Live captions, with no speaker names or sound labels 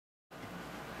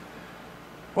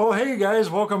Well, hey guys,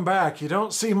 welcome back. You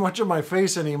don't see much of my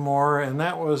face anymore, and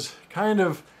that was kind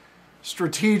of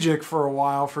strategic for a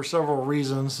while for several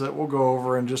reasons that we'll go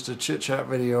over in just a chit-chat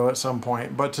video at some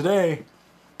point. But today,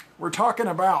 we're talking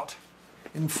about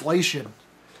inflation.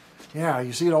 Yeah,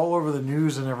 you see it all over the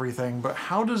news and everything, but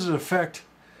how does it affect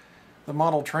the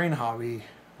model train hobby?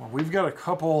 Well, we've got a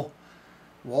couple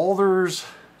Walthers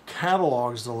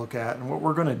catalogs to look at, and what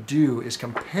we're going to do is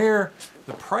compare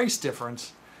the price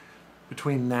difference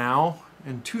between now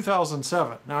and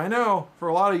 2007. Now I know for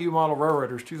a lot of you model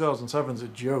railroaders, 2007 is a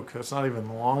joke. That's not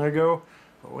even long ago.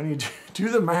 But when you do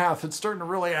the math, it's starting to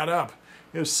really add up.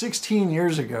 It was 16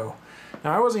 years ago.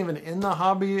 Now I wasn't even in the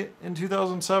hobby in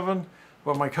 2007,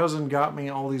 but my cousin got me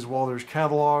all these Walthers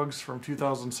catalogs from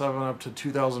 2007 up to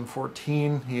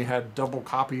 2014. He had double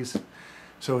copies,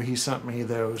 so he sent me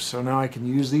those. So now I can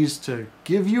use these to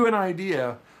give you an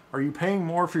idea. Are you paying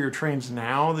more for your trains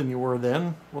now than you were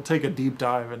then? We'll take a deep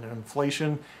dive into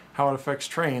inflation, how it affects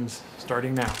trains,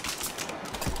 starting now.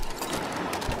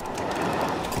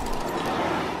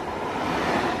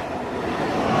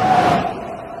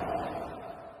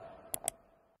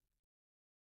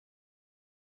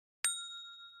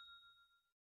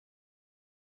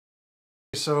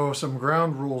 So some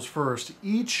ground rules first.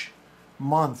 Each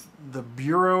month, the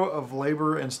Bureau of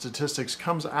Labor and Statistics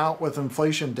comes out with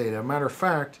inflation data. Matter of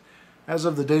fact, as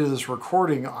of the date of this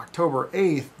recording, October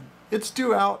 8th, it's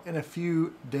due out in a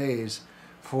few days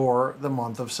for the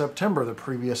month of September, the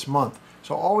previous month.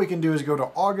 So all we can do is go to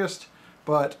August,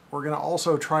 but we're going to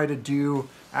also try to do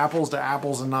apples to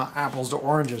apples and not apples to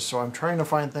oranges. So I'm trying to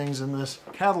find things in this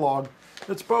catalog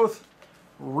that's both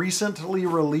recently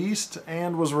released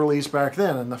and was released back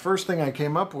then. And the first thing I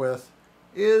came up with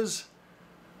is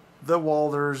the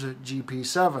Walthers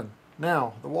GP7.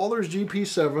 Now, the Walthers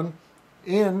GP7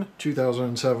 in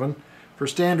 2007 for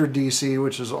standard DC,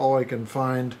 which is all I can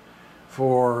find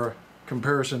for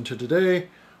comparison to today,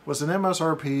 was an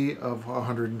MSRP of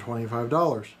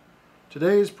 $125.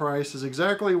 Today's price is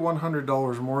exactly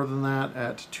 $100 more than that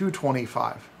at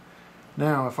 $225.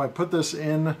 Now, if I put this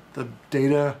in the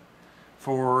data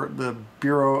for the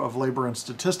Bureau of Labor and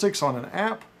Statistics on an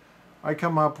app, I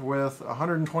come up with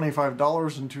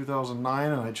 $125 in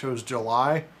 2009, and I chose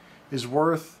July, is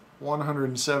worth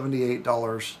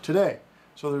 $178 today.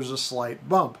 So there's a slight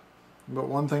bump. But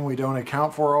one thing we don't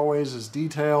account for always is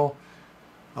detail,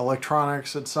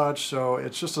 electronics and such, so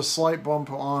it's just a slight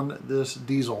bump on this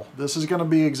diesel. This is going to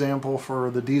be example for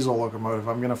the diesel locomotive.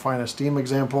 I'm going to find a steam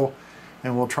example,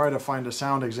 and we'll try to find a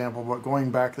sound example, but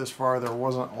going back this far, there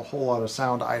wasn't a whole lot of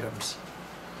sound items.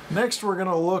 Next, we're going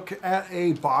to look at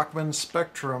a Bachmann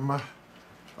Spectrum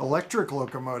electric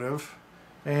locomotive,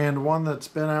 and one that's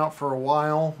been out for a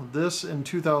while. This in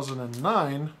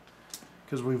 2009,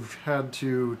 because we've had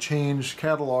to change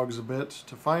catalogs a bit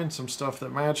to find some stuff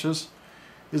that matches,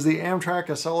 is the Amtrak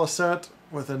Acela set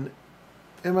with an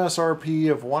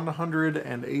MSRP of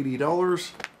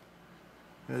 $180.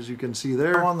 As you can see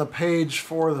there on the page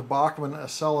for the Bachmann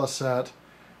Acela set.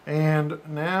 And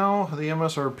now the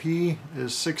MSRP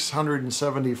is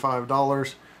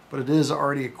 $675, but it is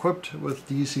already equipped with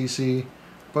DCC.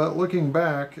 But looking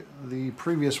back, the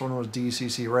previous one was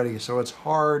DCC ready, so it's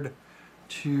hard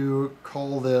to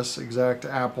call this exact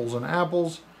apples and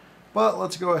apples. But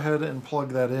let's go ahead and plug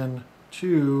that in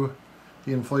to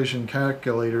the inflation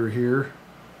calculator here.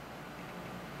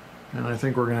 And I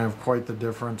think we're going to have quite the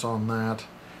difference on that.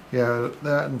 Yeah,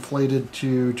 that inflated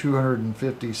to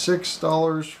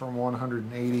 $256 from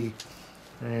 $180,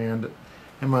 and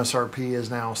MSRP is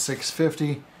now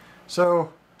 $650.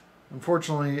 So,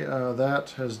 unfortunately, that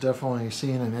has definitely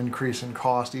seen an increase in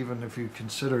cost, even if you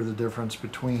consider the difference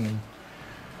between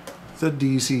the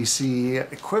DCC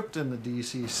equipped and the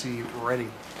DCC ready.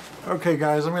 Okay,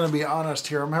 guys, I'm going to be honest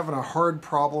here. I'm having a hard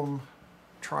problem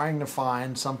trying to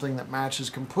find something that matches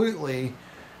completely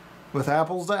with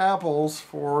apples to apples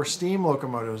for steam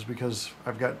locomotives, because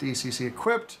I've got DCC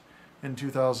equipped in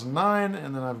 2009,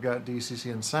 and then I've got DCC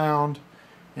and sound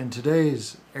in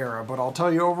today's era. But I'll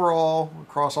tell you, overall,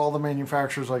 across all the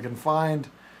manufacturers I can find,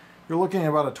 you're looking at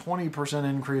about a 20%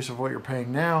 increase of what you're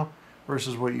paying now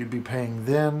versus what you'd be paying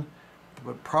then.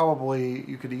 But probably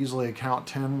you could easily account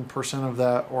 10% of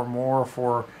that or more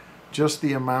for just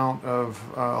the amount of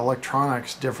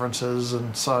electronics differences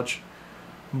and such.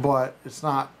 But it's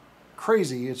not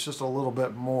crazy, it's just a little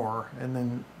bit more. And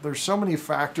then there's so many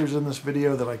factors in this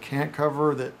video that I can't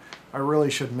cover that I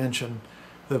really should mention.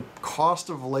 The cost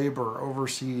of labor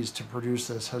overseas to produce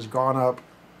this has gone up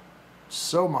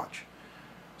so much.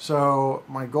 So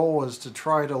my goal is to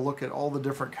try to look at all the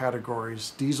different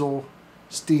categories: diesel,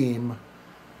 steam,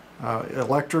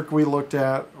 Electric we looked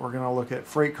at. We're going to look at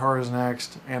freight cars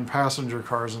next and passenger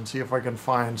cars and see if I can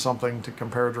find something to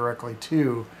compare directly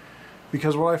to.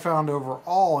 Because what I found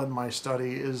overall in my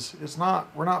study is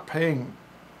we're not paying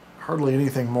hardly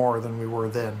anything more than we were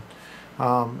then.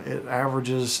 It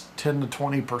averages 10 to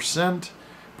 20%,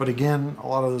 but again, a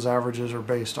lot of those averages are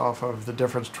based off of the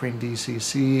difference between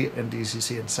DCC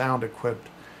and sound equipped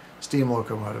steam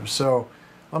locomotives. So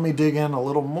let me dig in a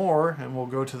little more and we'll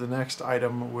go to the next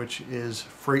item, which is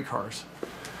freight cars.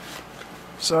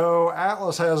 So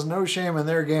Atlas has no shame in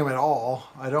their game at all.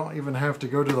 I don't even have to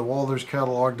go to the Walthers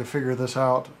catalog to figure this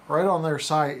out. Right on their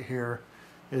site here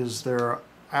is their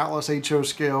Atlas HO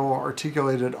scale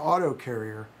articulated auto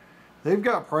carrier. They've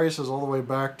got prices all the way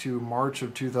back to March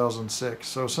of 2006.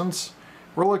 So since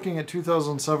we're looking at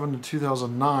 2007 to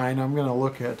 2009, I'm going to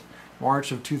look at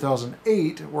March of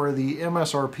 2008, where the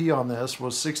MSRP on this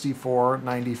was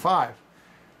 $64.95,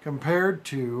 compared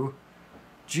to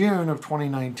June of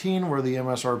 2019, where the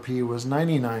MSRP was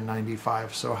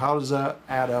 $99.95. So how does that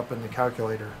add up in the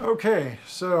calculator? Okay,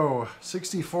 so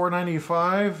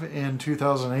 $64.95 in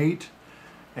 2008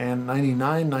 and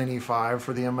 $99.95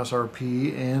 for the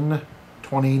MSRP in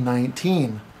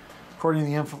 2019. According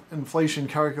to the inflation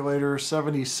calculator,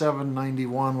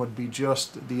 $77.91 would be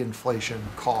just the inflation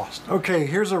cost. Okay,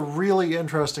 here's a really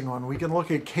interesting one. We can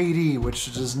look at KD,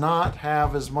 which does not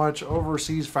have as much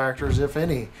overseas factors, if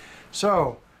any.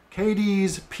 So,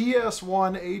 KD's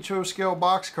PS1 HO scale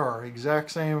boxcar, exact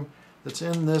same that's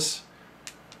in this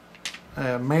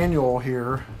manual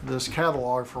here, this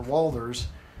catalog for Walthers,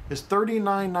 is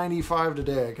 $39.95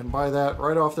 today. I can buy that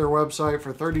right off their website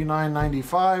for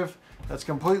 $39.95. That's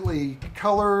completely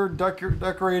colored,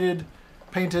 decorated,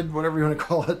 painted, whatever you want to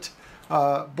call it.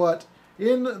 But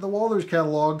in the Walthers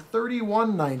catalog,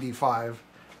 $31.95.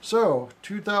 So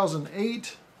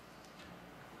 2008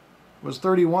 was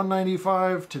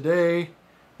 $31.95. Today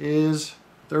is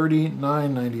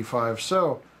 $39.95.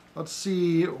 So let's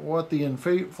see what the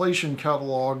inflation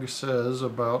catalog says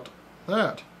about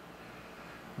that.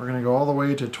 We're going to go all the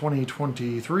way to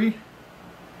 2023.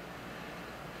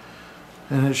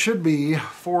 And it should be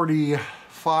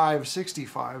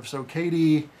 $45.65. So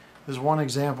KD is one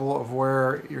example of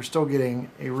where you're still getting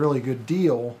a really good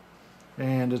deal,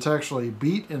 and it's actually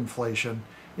beat inflation.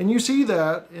 And you see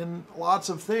that in lots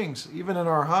of things, even in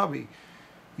our hobby.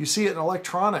 You see it in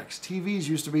electronics. TVs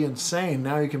used to be insane.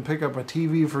 Now you can pick up a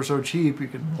TV for so cheap, you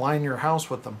can line your house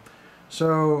with them.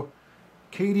 So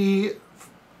KD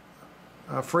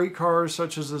freight cars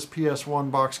such as this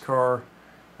PS1 boxcar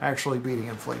actually beating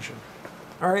inflation.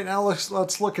 All right, now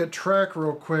let's look at track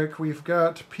real quick. We've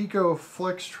got Pico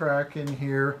Flex Track in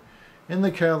here in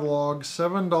the catalog,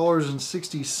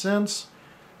 $7.60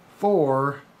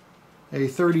 for a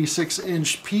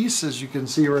 36-inch piece, as you can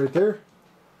see right there.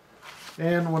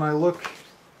 And when I look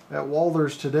at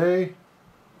Walthers today,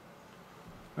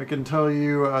 I can tell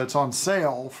you it's on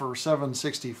sale for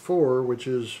 $7.64, which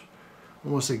is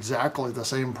almost exactly the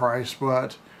same price,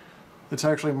 but it's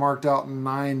actually marked out in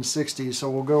 $9.60, so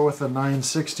we'll go with the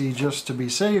 $9.60 just to be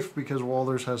safe, because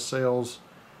Walthers has sales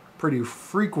pretty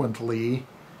frequently,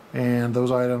 and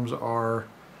those items are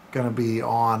going to be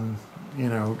on,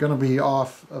 going to be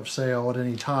off of sale at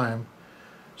any time.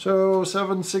 So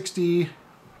 $7.60,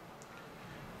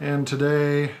 and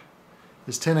today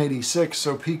is $10.86,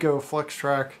 so Pico Flex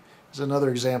Track is another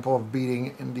example of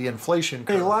beating in the inflation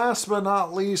curve. Okay, last but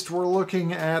not least, we're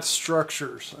looking at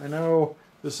structures. I know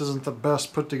this isn't the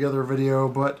best put together video,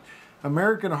 but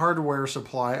American Hardware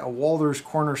Supply, a Walthers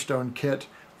Cornerstone kit,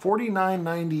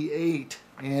 $49.98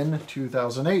 in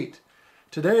 2008.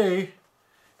 Today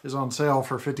is on sale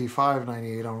for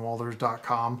 $55.98 on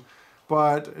Walthers.com,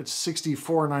 but it's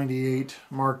 $64.98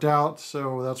 marked out,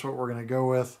 so that's what we're going to go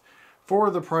with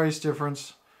for the price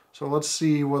difference. So let's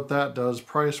see what that does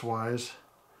price-wise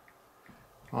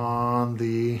on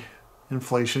the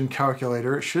inflation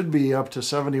calculator. It should be up to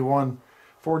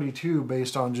 $71.42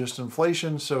 based on just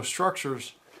inflation. So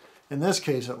structures, in this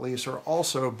case at least, are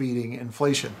also beating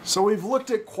inflation. So we've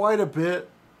looked at quite a bit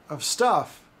of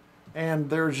stuff, and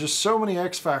there's just so many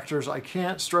X factors. I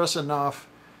can't stress enough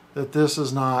that this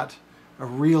is not a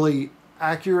really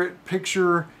accurate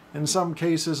picture in some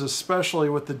cases, especially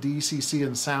with the DCC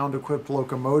and sound equipped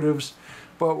locomotives.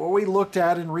 But what we looked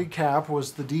at in recap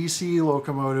was the DC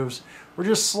locomotives were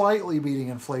just slightly beating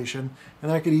inflation, and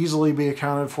that could easily be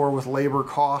accounted for with labor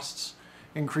costs,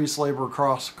 increased labor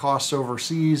costs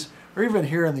overseas, or even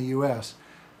here in the US.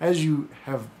 As you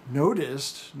have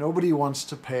noticed, nobody wants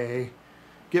to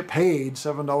get paid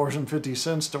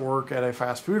 $7.50 to work at a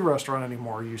fast food restaurant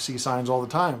anymore. You see signs all the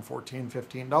time, $14,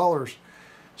 $15.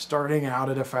 starting out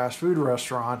at a fast food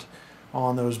restaurant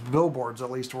on those billboards,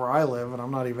 at least where I live, and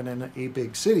I'm not even in a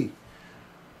big city.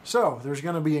 So there's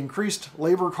going to be increased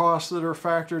labor costs that are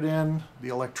factored in, the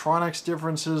electronics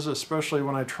differences, especially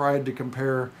when I tried to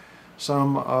compare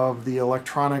some of the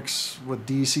electronics with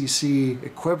DCC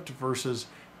equipped versus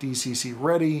DCC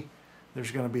ready.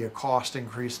 There's going to be a cost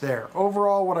increase there.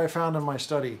 Overall, what I found in my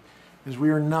study is we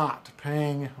are not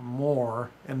paying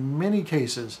more in many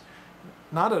cases,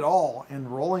 not at all, in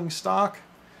rolling stock,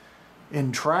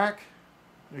 in track,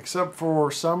 except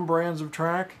for some brands of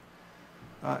track,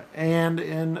 and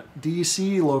in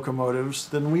DC locomotives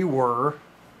than we were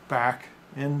back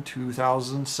in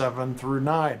 2007 through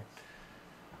 9.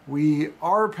 We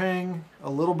are paying a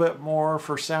little bit more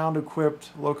for sound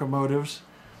equipped locomotives,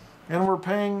 and we're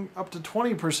paying up to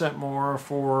 20% more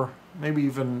for, maybe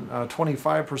even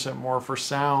 25% more for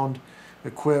sound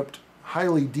equipped,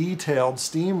 highly detailed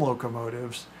steam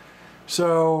locomotives.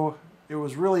 So it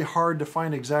was really hard to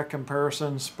find exact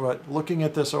comparisons, but looking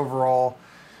at this overall,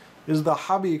 is the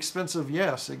hobby expensive?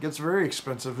 Yes, it gets very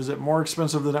expensive. Is it more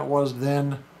expensive than it was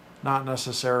then? Not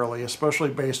necessarily, especially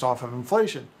based off of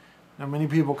inflation. Now, many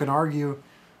people can argue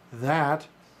that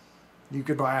you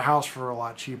could buy a house for a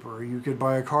lot cheaper, you could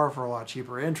buy a car for a lot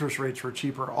cheaper, interest rates were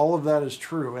cheaper. All of that is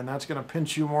true, and that's going to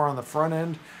pinch you more on the front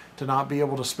end to not be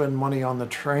able to spend money on the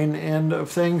train end of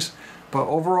things. But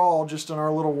overall, just in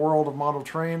our little world of model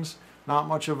trains, not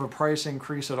much of a price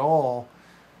increase at all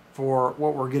for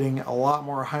what we're getting. A lot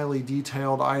more highly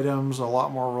detailed items, a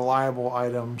lot more reliable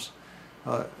items,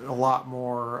 a lot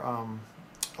more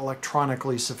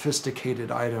electronically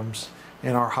sophisticated items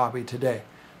in our hobby today.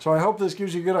 So I hope this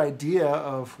gives you a good idea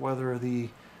of whether the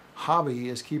hobby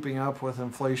is keeping up with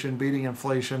inflation, beating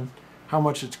inflation, how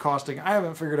much it's costing. I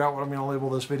haven't figured out what I'm going to label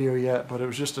this video yet, but it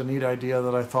was just a neat idea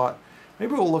that I thought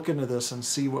maybe we'll look into this and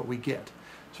see what we get.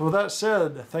 So with that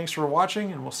said, thanks for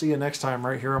watching, and we'll see you next time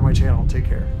right here on my channel. Take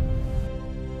care.